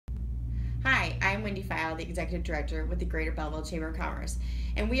Hi, I'm Wendy File, the Executive Director with the Greater Belleville Chamber of Commerce,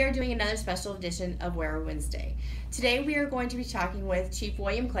 and we are doing another special edition of Where Are We Wednesday. Today we are going to be talking with Chief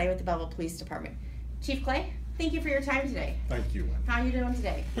William Clay with the Belleville Police Department. Chief Clay, thank you for your time today. Thank you, Wendy. How are you doing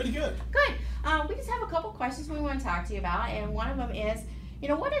today? Pretty good. Good. We just have a couple questions we want to talk to you about, and one of them is,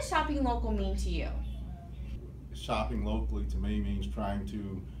 what does shopping local mean to you? Shopping locally to me means trying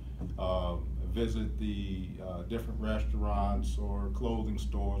to visit the different restaurants or clothing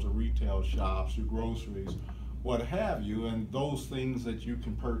stores or retail shops or groceries, what have you, and those things that you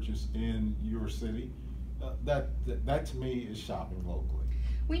can purchase in your city. That to me is shopping locally.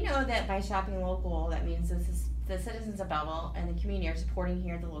 We know that by shopping local, that means the citizens of Belleville and the community are supporting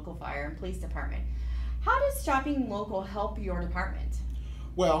here the local fire and police department. How does shopping local help your department?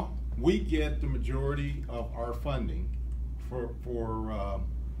 Well, we get the majority of our funding for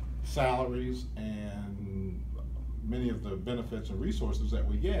salaries, and many of the benefits and resources that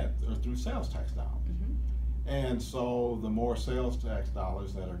we get are through sales tax dollars. And so the more sales tax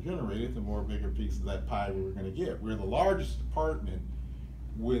dollars that are generated, the more bigger piece of that pie we're going to get. We're the largest department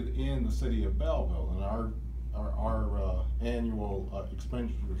within the city of Belleville, and our annual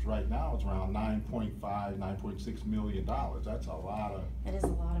expenditures right now is around $9.6 million. That's a lot of That is a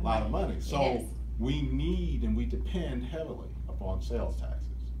lot of money. So we need and we depend heavily upon sales taxes.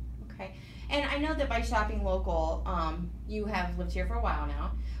 Okay, and I know that by shopping local, you have lived here for a while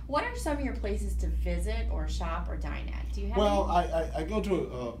now. What are some of your places to visit or shop or dine at? Do you have Well, any? I go to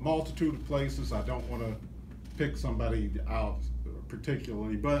a multitude of places. I don't want to pick somebody out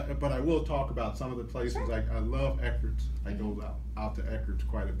particularly, but I will talk about some of the places. Sure. I love Eckert's. I go out to Eckert's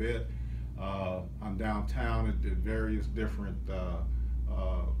quite a bit. I'm downtown at various different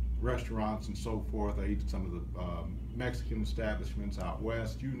restaurants and so forth. I eat at some of the Mexican establishments out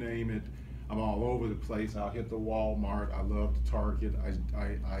west, you name it. I'm all over the place. I'll hit the Walmart. I love the Target.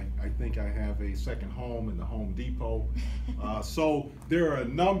 I think I have a second home in the Home Depot. So there are a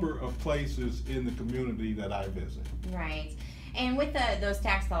number of places in the community that I visit. Right. And with those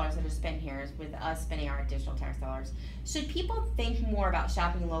tax dollars that are spent here, with us spending our additional tax dollars, should people think more about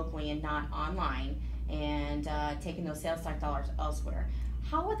shopping locally and not online and taking those sales tax dollars elsewhere?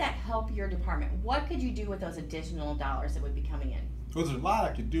 How would that help your department? What could you do with those additional dollars that would be coming in? Well, there's a lot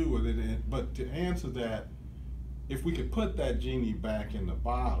I could do with it, but to answer that, if we could put that genie back in the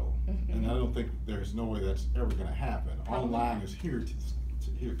bottle, and I don't think there's no way that's ever going to happen. Probably Online not. is here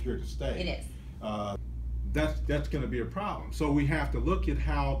to stay. It is. That's going to be a problem. So we have to look at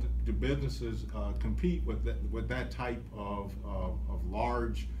how the businesses compete with that type of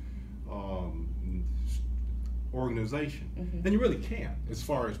large organization. And you really can't as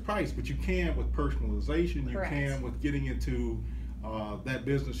far as price, but you can with personalization. Correct. You can with getting into that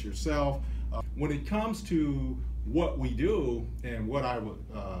business yourself. When it comes to what we do and what I would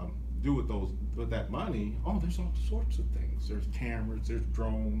do with that money, there's all sorts of things. There's cameras, there's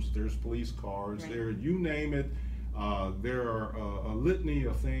drones, there's police cars, Right. there, you name it. There are a litany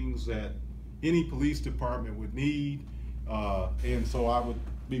of things that any police department would need, and so I would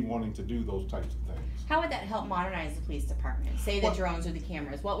be wanting to do those types of things. How would that help modernize the police department? Say the drones or the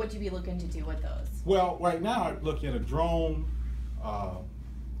cameras. What would you be looking to do with those? Well, right now I look at a drone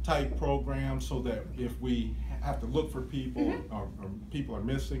type program so that if we have to look for people or people are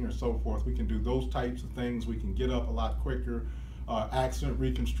missing or so forth, we can do those types of things. We can get up a lot quicker. Accident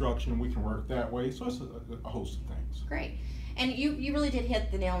reconstruction, we can work that way. So it's a host of things. Great. And you really did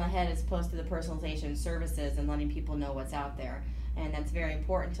hit the nail on the head as opposed to the personalization services and letting people know what's out there. And that's very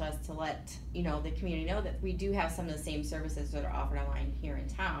important to us to let the community know that we do have some of the same services that are offered online here in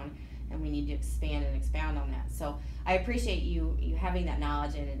town, and we need to expand and expound on that. So I appreciate you having that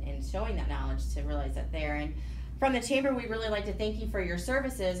knowledge and showing that knowledge to realize that there. And from the Chamber, we really like to thank you for your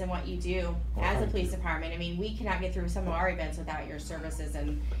services and what you do as a police department. I mean, we cannot get through some of our events without your services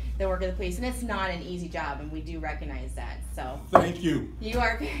and the work of the police, and it's not an easy job, and we do recognize that. So thank you. You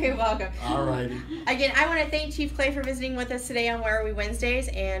are very welcome. All righty. Again, I want to thank Chief Clay for visiting with us today on Where Are We Wednesdays,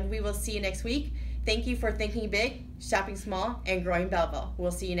 and we will see you next week. Thank you for thinking big, shopping small, and growing Belleville. We'll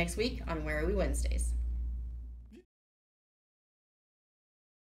see you next week on Where Are We Wednesdays.